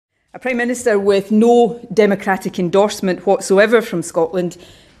A Prime Minister with no democratic endorsement whatsoever from Scotland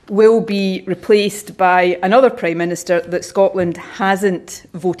will be replaced by another Prime Minister that Scotland hasn't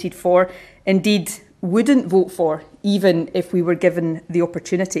voted for, indeed wouldn't vote for, even if we were given the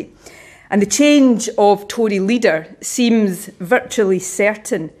opportunity. And the change of Tory leader seems virtually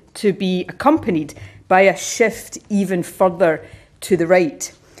certain to be accompanied by a shift even further to the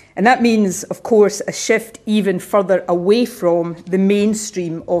right. And that means, of course, a shift even further away from the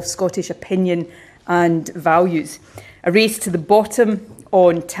mainstream of Scottish opinion and values. A race to the bottom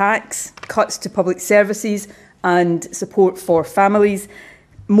on tax, cuts to public services and support for families,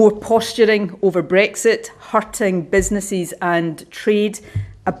 more posturing over Brexit, hurting businesses and trade,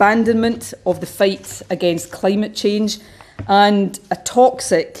 abandonment of the fight against climate change, and a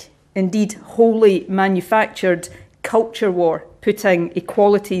toxic, indeed wholly manufactured, culture war, putting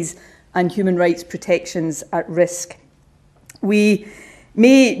equalities and human rights protections at risk. We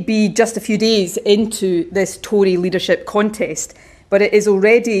may be just a few days into this Tory leadership contest, but it is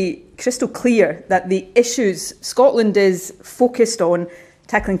already crystal clear that the issues Scotland is focused on,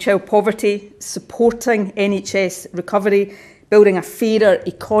 tackling child poverty, supporting NHS recovery, building a fairer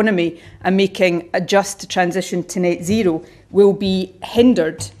economy and making a just transition to net zero, will be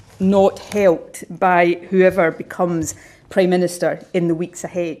hindered, not helped, by whoever becomes Prime Minister in the weeks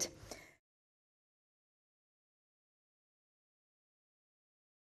ahead.